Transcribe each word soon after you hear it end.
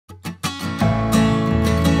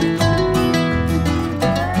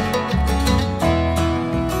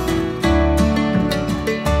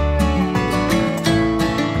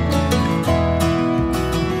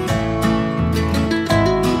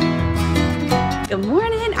Good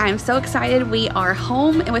morning. I'm so excited. We are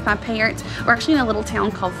home and with my parents. We're actually in a little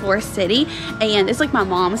town called Forest City, and it's like my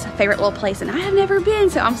mom's favorite little place, and I have never been,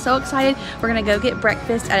 so I'm so excited. We're gonna go get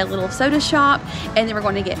breakfast at a little soda shop, and then we're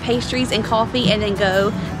going to get pastries and coffee, and then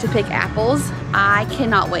go to pick apples. I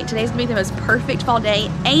cannot wait. Today's gonna be the most perfect fall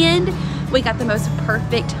day, and we got the most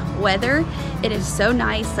perfect weather. It is so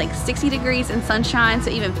nice, like 60 degrees and sunshine,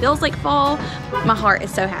 so it even feels like fall. My heart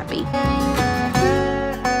is so happy.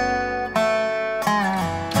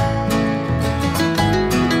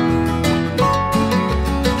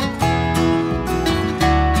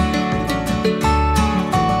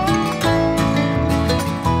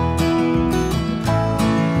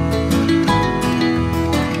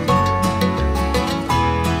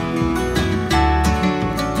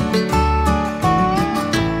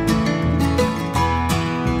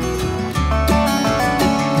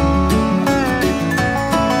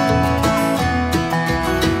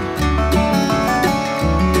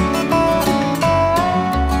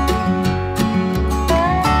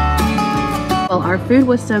 Well, our food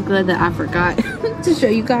was so good that I forgot to show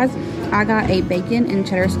you guys. I got a bacon and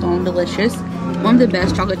cheddar scone, delicious. One of the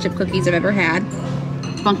best chocolate chip cookies I've ever had.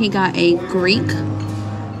 Funky got a Greek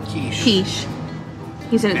quiche.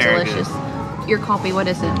 He said it's Very delicious. good. Your coffee, what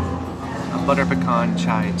is it? A butter pecan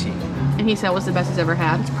chai tea. And he said it was the best he's ever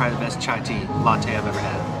had. It's probably the best chai tea latte I've ever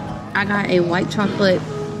had. I got a white chocolate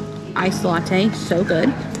iced latte, so good.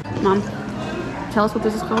 Mom, tell us what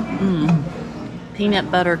this is called. Peanut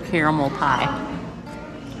butter caramel pie.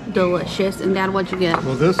 Delicious. And Dad, what'd you get?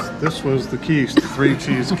 Well, this was the quiche, the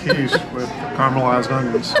 3-cheese quiche with caramelized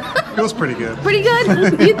onions. It was pretty good. Pretty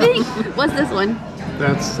good, you think? What's this one?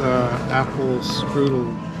 That's apple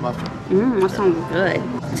strudel muffin. That sounds good.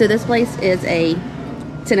 So this place is a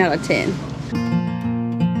 10 out of 10.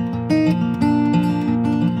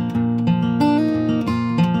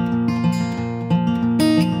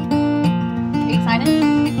 Are you excited?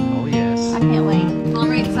 Oh yes. I can't wait.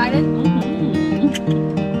 Already excited?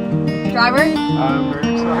 Driver? I'm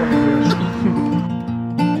very excited.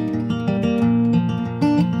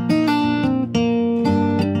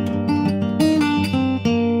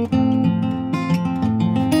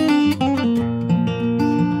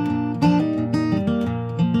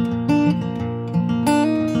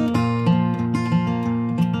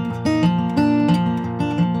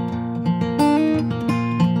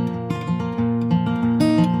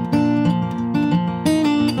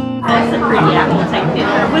 That's a pretty apple. Take a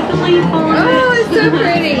picture with the leaf on it. Oh, it's so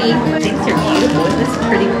pretty. These are beautiful. Isn't this a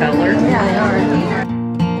pretty color? Yeah, they are.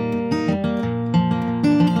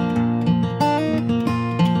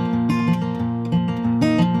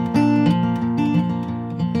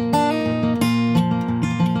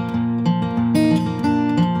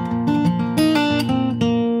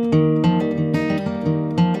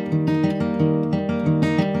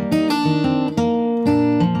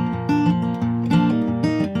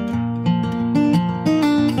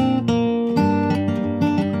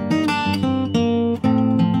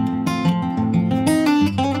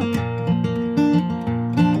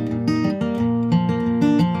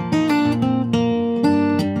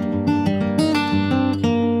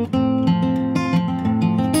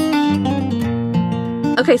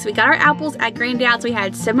 Okay, so we got our apples at Granddad's. We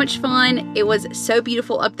had so much fun. It was so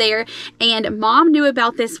beautiful up there. And Mom knew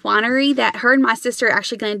about this winery that her and my sister are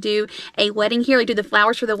actually going to do a wedding here. Like do the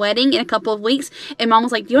flowers for the wedding in a couple of weeks. And Mom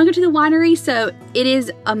was like, do you want to go to the winery? So it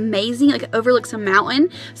is amazing. Like it overlooks a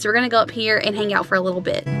mountain. So we're going to go up here and hang out for a little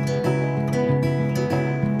bit.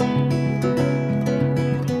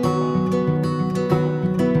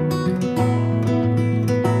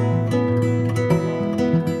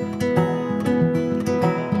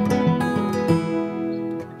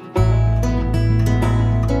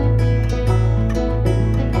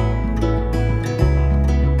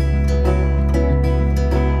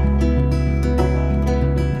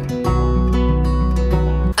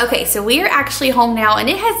 Okay, so we are actually home now, and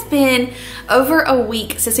it has been over a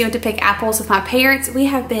week since we went to pick apples with my parents. We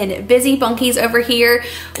have been busy bunkies over here.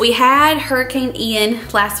 We had Hurricane Ian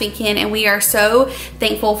last weekend, and we are so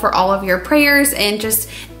thankful for all of your prayers and just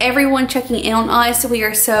everyone checking in on us. We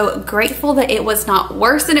are so grateful that it was not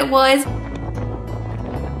worse than it was.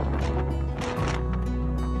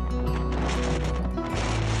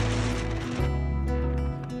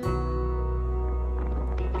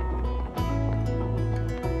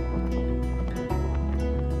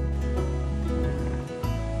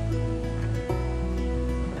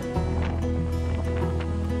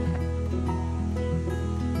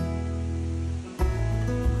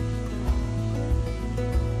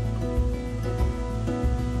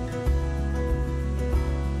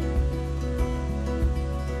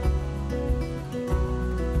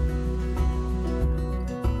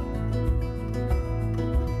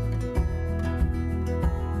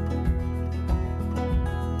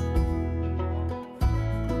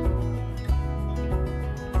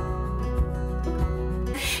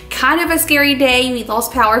 kind of a scary day. We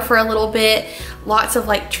lost power for a little bit. Lots of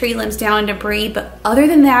like tree limbs down and debris. But other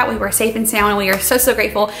than that, we were safe and sound, and we are so, so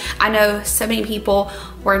grateful. I know so many people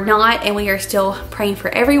were not, and we are still praying for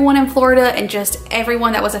everyone in Florida and just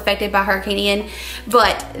everyone that was affected by Hurricane Ian.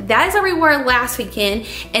 But that is where we were last weekend.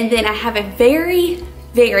 And then I have a very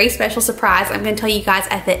special surprise I'm going to tell you guys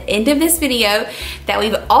at the end of this video that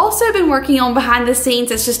we've also been working on behind the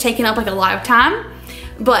scenes. It's just taken up like a lot of time,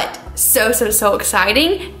 but so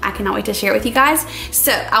exciting. I cannot wait to share it with you guys.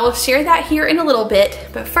 So I will share that here in a little bit,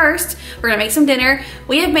 but first we're gonna make some dinner.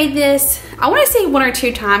 We have made this, I want to say 1 or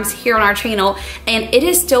 2 times here on our channel, and it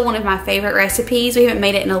is still one of my favorite recipes. We haven't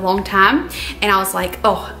made it in a long time, and I was like,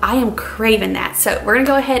 oh, I am craving that. So we're gonna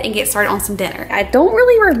go ahead and get started on some dinner. I don't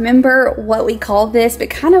really remember what we called this, but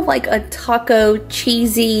kind of like a taco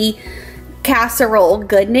cheesy casserole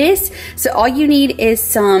goodness. So all you need is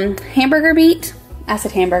some hamburger meat. I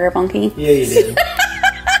said hamburger, Bunky. Yeah, you did.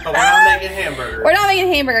 But we're not making hamburger. We're not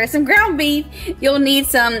making hamburger. Some ground beef. You'll need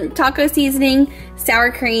some taco seasoning, sour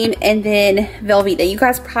cream, and then Velveeta. You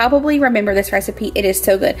guys probably remember this recipe. It is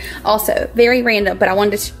so good. Also, very random, but I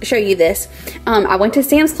wanted to show you this. I went to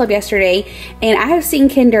Sam's Club yesterday, and I have seen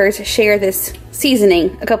Kinders share this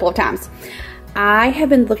seasoning a couple of times. I have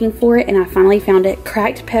been looking for it, and I finally found it.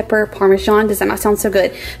 Cracked pepper Parmesan. Does that not sound so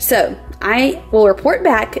good? So I will report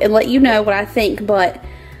back and let you know what I think, but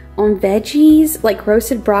on veggies like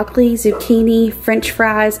roasted broccoli, zucchini, french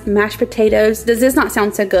fries, mashed potatoes, does this not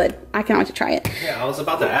sound so good? I cannot wait to try it. Yeah, I was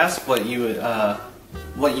about to ask what you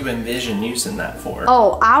envision using that for.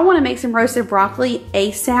 Oh, I want to make some roasted broccoli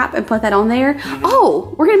ASAP and put that on there.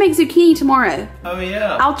 Oh, we're gonna make zucchini tomorrow. Oh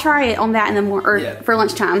yeah. I'll try it on that in the morning, for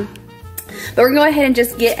lunchtime. But we're gonna go ahead and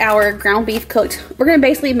just get our ground beef cooked. We're gonna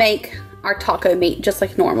basically make our taco meat just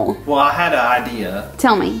like normal. Well, I had an idea.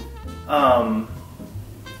 Tell me.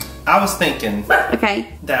 I was thinking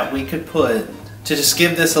that we could put, to just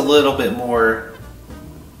give this a little bit more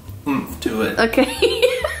oomph to it. Okay.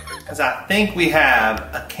 Because I think we have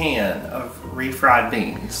a can of refried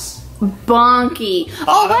beans. Bunky.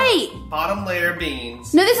 Oh, wait. Bottom layer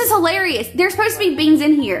beans. No, this is hilarious. There's supposed to be beans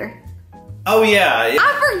in here. Oh, yeah.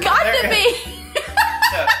 I forgot the beans.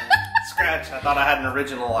 Scratch. I thought I had an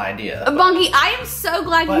original idea. Bunky, I am so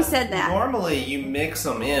glad you said that. Normally you mix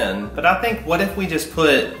them in, but I think what if we just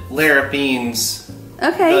put layer of beans,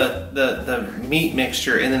 the meat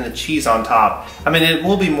mixture, and then the cheese on top. I mean, it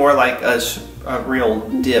will be more like a real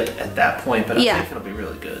dip at that point, but I think it'll be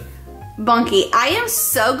really good. Bunky, I am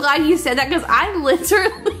so glad you said that because I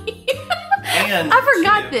literally I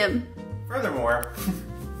forgot them. Furthermore,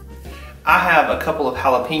 I have a couple of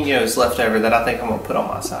jalapenos left over that I think I'm gonna put on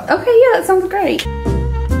my side. Okay, yeah, that sounds great.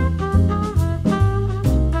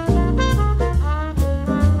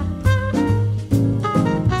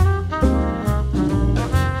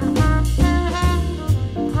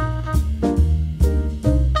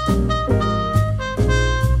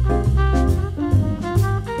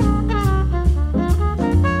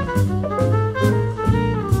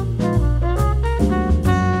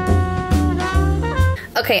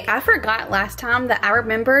 Okay, I forgot last time that I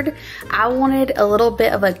remembered I wanted a little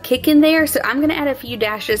bit of a kick in there, so I'm gonna add a few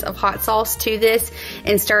dashes of hot sauce to this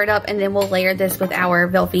and stir it up, and then we'll layer this with our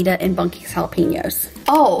Velveeta and Bunky's jalapenos.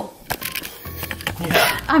 Oh,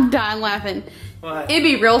 yeah. I'm dying laughing. What? It'd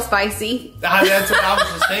be real spicy. That's what I was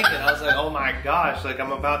just thinking. I was like, oh my gosh, like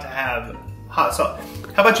I'm about to have hot sauce.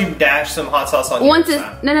 How about you dash some hot sauce on your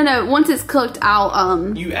side? No. Once it's cooked,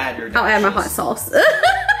 I'll you add your dashes. I'll add my hot sauce.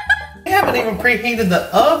 I haven't even preheated the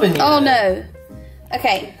oven yet. Oh no.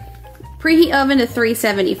 Okay. Preheat oven to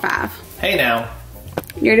 375. Hey now.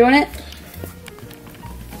 You're doing it?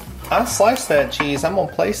 I sliced that cheese. I'm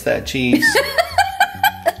gonna place that cheese.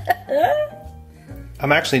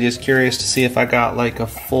 I'm actually just curious to see if I got like a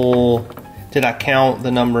full, did I count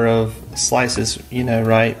the number of slices, you know,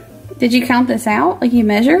 right? Did you count this out? Like you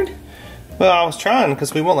measured? Well, I was trying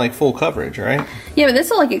because we want like full coverage, right? Yeah, but this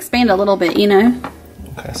will like expand a little bit, you know?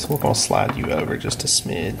 Okay, so we're gonna slide you over just a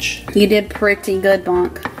smidge. You did pretty good,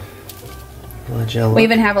 Bunk. Would you look? We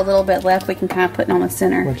even have a little bit left we can kind of put on the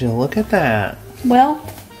center. Would you look at that? Well,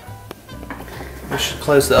 we should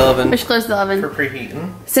close the oven. We should close the oven. For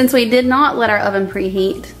preheating. Since we did not let our oven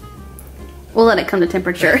preheat, we'll let it come to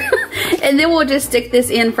temperature. And then we'll just stick this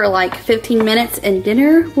in for like 15 minutes and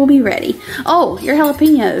dinner will be ready. Oh, your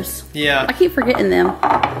jalapenos. Yeah. I keep forgetting them.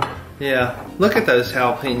 Yeah, look at those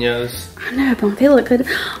jalapenos. I know, but they look good.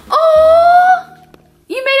 Oh,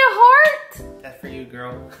 you made a heart? That's for you,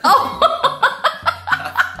 girl. Oh,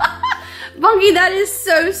 Bunky, that is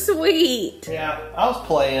so sweet. Yeah, I was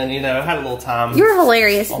playing, you know, I had a little time. You're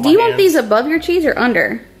hilarious. Do you want these above your cheese or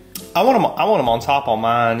under? I want them on top on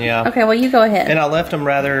mine, yeah. Okay, well, you go ahead. And I left them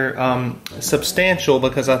rather substantial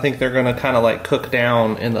because I think they're going to kind of like cook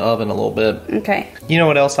down in the oven a little bit. Okay. You know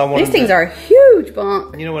what else I want? These things are huge,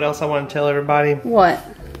 Bunk. You know what else I want to tell everybody? What?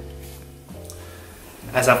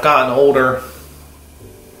 As I've gotten older,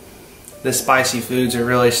 the spicy foods are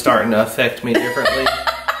really starting to affect me differently.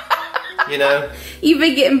 You know? You've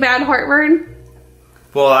been getting bad heartburn?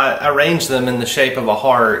 Well, I arranged them in the shape of a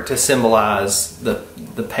heart to symbolize the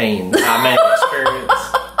pain I may experience.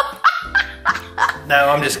 No,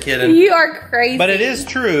 I'm just kidding. You are crazy. But it is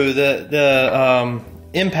true, the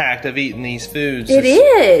impact of eating these foods. It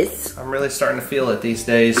is. I'm really starting to feel it these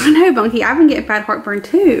days. I know, Bunky. I've been getting bad heartburn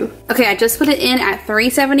too. Okay, I just put it in at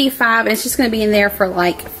 375 and it's just going to be in there for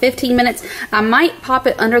like 15 minutes. I might pop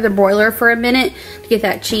it under the broiler for a minute to get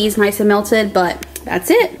that cheese nice and melted, but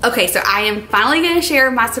that's it. Okay, so I am finally gonna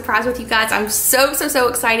share my surprise with you guys. I'm so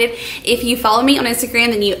excited. If you follow me on Instagram,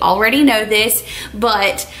 then you already know this,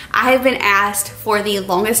 but I have been asked for the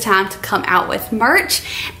longest time to come out with merch,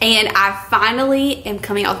 and I finally am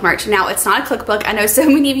coming out with merch. Now, it's not a cookbook. I know so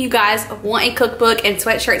many of you guys want a cookbook and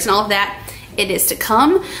sweatshirts and all of that. It is to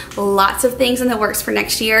come. Lots of things in the works for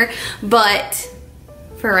next year, but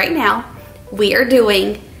for right now, we are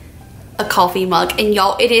doing a coffee mug, and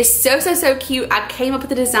y'all, it is so cute. I came up with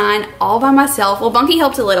the design all by myself. Well, Bunky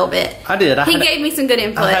helped a little bit. I did. He gave me some good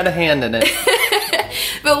input. I had a hand in it.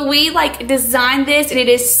 But we like designed this, and it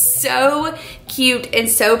is so cute and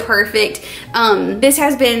so perfect. This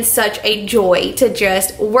has been such a joy to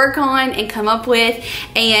just work on and come up with,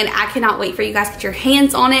 and I cannot wait for you guys to get your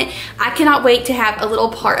hands on it. I cannot wait to have a little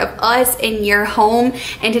part of us in your home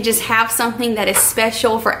and to just have something that is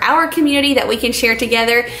special for our community that we can share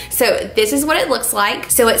together. So this is what it looks like.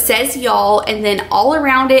 So it says y'all, and then all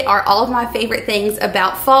around it are all of my favorite things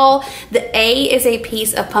about fall. The A is a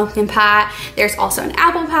piece of pumpkin pie. There's also an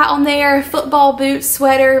apple pie on there, football boots,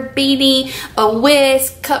 sweater, beanie, a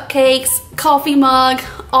whisk, cupcakes, coffee mug,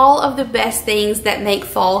 all of the best things that make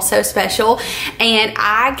fall so special. And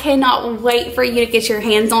I cannot wait for you to get your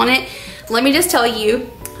hands on it. Let me just tell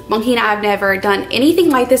you, Bunky and I have never done anything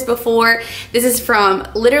like this before. This is from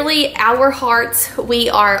literally our hearts. We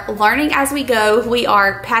are learning as we go. We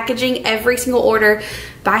are packaging every single order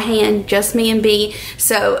by hand, just me and B.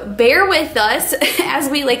 So bear with us as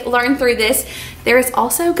we like learn through this. There is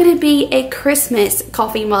also going to be a Christmas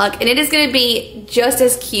coffee mug, and it is going to be just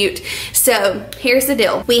as cute. So here's the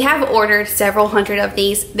deal. We have ordered several hundred of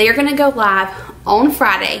these. They are going to go live on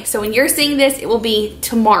Friday. So when you're seeing this, it will be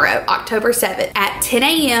tomorrow, October 7th at 10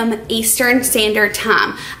 a.m. Eastern Standard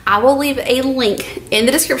Time. I will leave a link in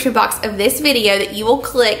the description box of this video that you will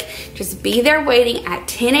click. Just be there waiting at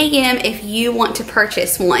 10 a.m. if you want to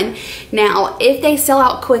purchase one. Now, if they sell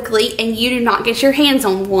out quickly and you do not get your hands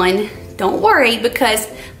on one, don't worry, because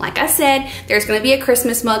like I said, there's going to be a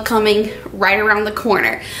Christmas mug coming right around the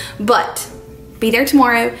corner. But be there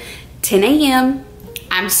tomorrow, 10 a.m.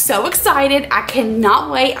 I'm so excited. I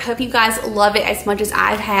cannot wait. I hope you guys love it as much as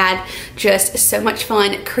I've had just so much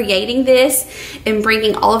fun creating this and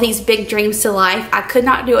bringing all of these big dreams to life. I could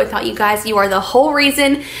not do it without you guys. You are the whole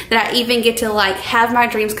reason that I even get to like have my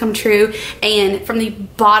dreams come true. And from the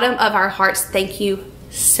bottom of our hearts, thank you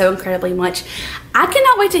so incredibly much. I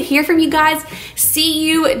cannot wait to hear from you guys, see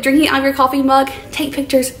you drinking out of your coffee mug, take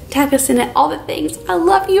pictures, tag us in it, all the things. I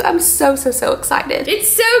love you. I'm so excited. It's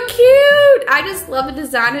so cute. I just love the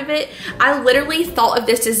design of it. I literally thought of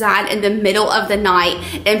this design in the middle of the night,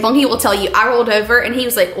 and Bunky will tell you, I rolled over and he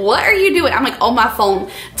was like, what are you doing? I'm like on my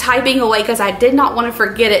phone typing away because I did not want to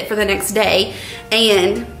forget it for the next day,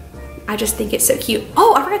 and I just think it's so cute.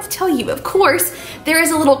 Oh, I forgot to tell you, of course, there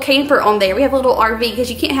is a little camper on there. We have a little RV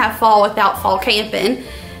because you can't have fall without fall camping.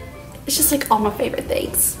 It's just like all my favorite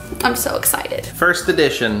things. I'm so excited. First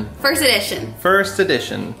edition. First edition. First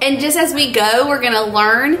edition. And just as we go, we're gonna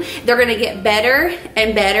learn. They're gonna get better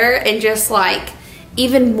and better, and just like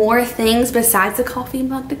even more things besides the coffee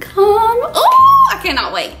mug to come. Oh, I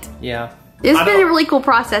cannot wait. Yeah. It's been a really cool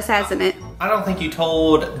process, hasn't it? I don't think you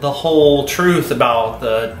told the whole truth about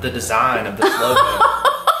the design of this logo.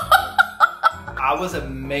 I was a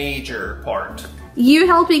major part. You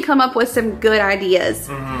helped me come up with some good ideas.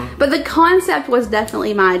 Mm-hmm. But the concept was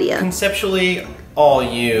definitely my idea. Conceptually, all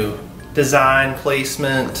you. Design,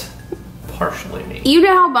 placement, partially me. You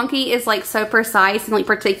know how Bunky is like so precise and like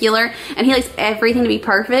particular, and he likes everything to be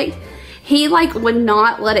perfect? He like would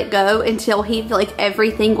not let it go until he felt like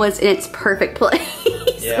everything was in its perfect place,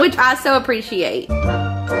 yeah. Which I so appreciate.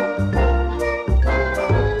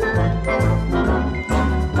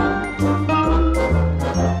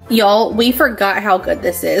 Y'all, we forgot how good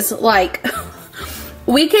this is. Like,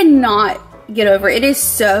 we cannot get over it. It is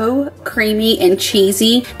so creamy and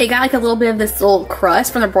cheesy. It got like a little bit of this little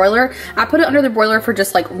crust from the broiler. I put it under the broiler for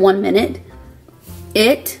just like 1 minute.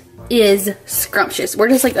 It is scrumptious. We're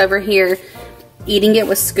just like over here eating it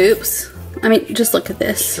with scoops. I mean, just look at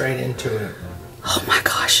this. Straight into it. Oh my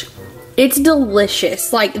gosh. It's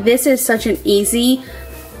delicious. Like, this is such an easy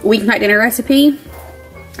weeknight dinner recipe.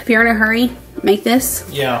 If you're in a hurry, make this.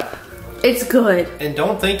 Yeah. It's good. And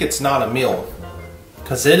don't think it's not a meal.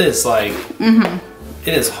 Because it is like, it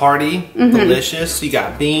is hearty, delicious. You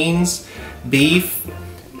got beans, beef,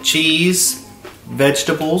 cheese,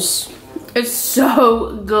 vegetables. It's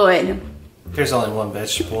so good. There's only one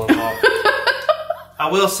vegetable involved. I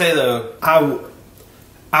will say though,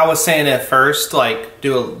 I was saying at first, like,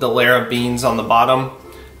 do the layer of beans on the bottom.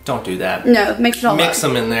 Don't do that. No, mix it all up. Mix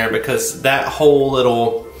them in there, because that whole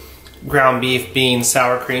little ground beef, bean,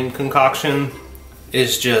 sour cream concoction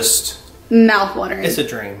is just mouth watering. It's a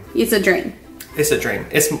dream. It's a dream. It's a dream.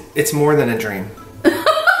 It's more than a dream.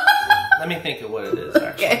 Let me think of what it is,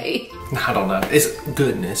 actually. Okay. I don't know. It's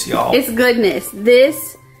goodness, y'all. It's goodness.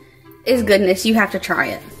 This is goodness. You have to try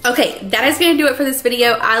it. Okay, that is going to do it for this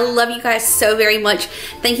video. I love you guys so very much.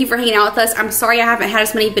 Thank you for hanging out with us. I'm sorry I haven't had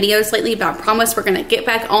as many videos lately, but I promise we're going to get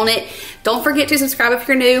back on it. Don't forget to subscribe if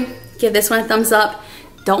you're new. Give this one a thumbs up.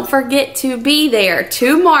 Don't forget to be there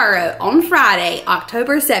tomorrow on Friday,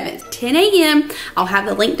 October 7th, 10 a.m. I'll have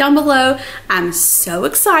the link down below. I'm so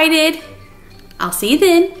excited. I'll see you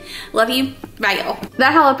then. Love you. Bye, y'all.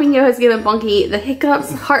 That jalapeno has given Bunky the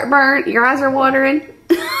hiccups, heartburn. Your eyes are watering.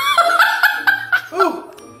 Ooh.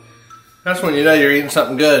 That's when you know you're eating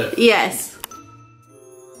something good. Yes.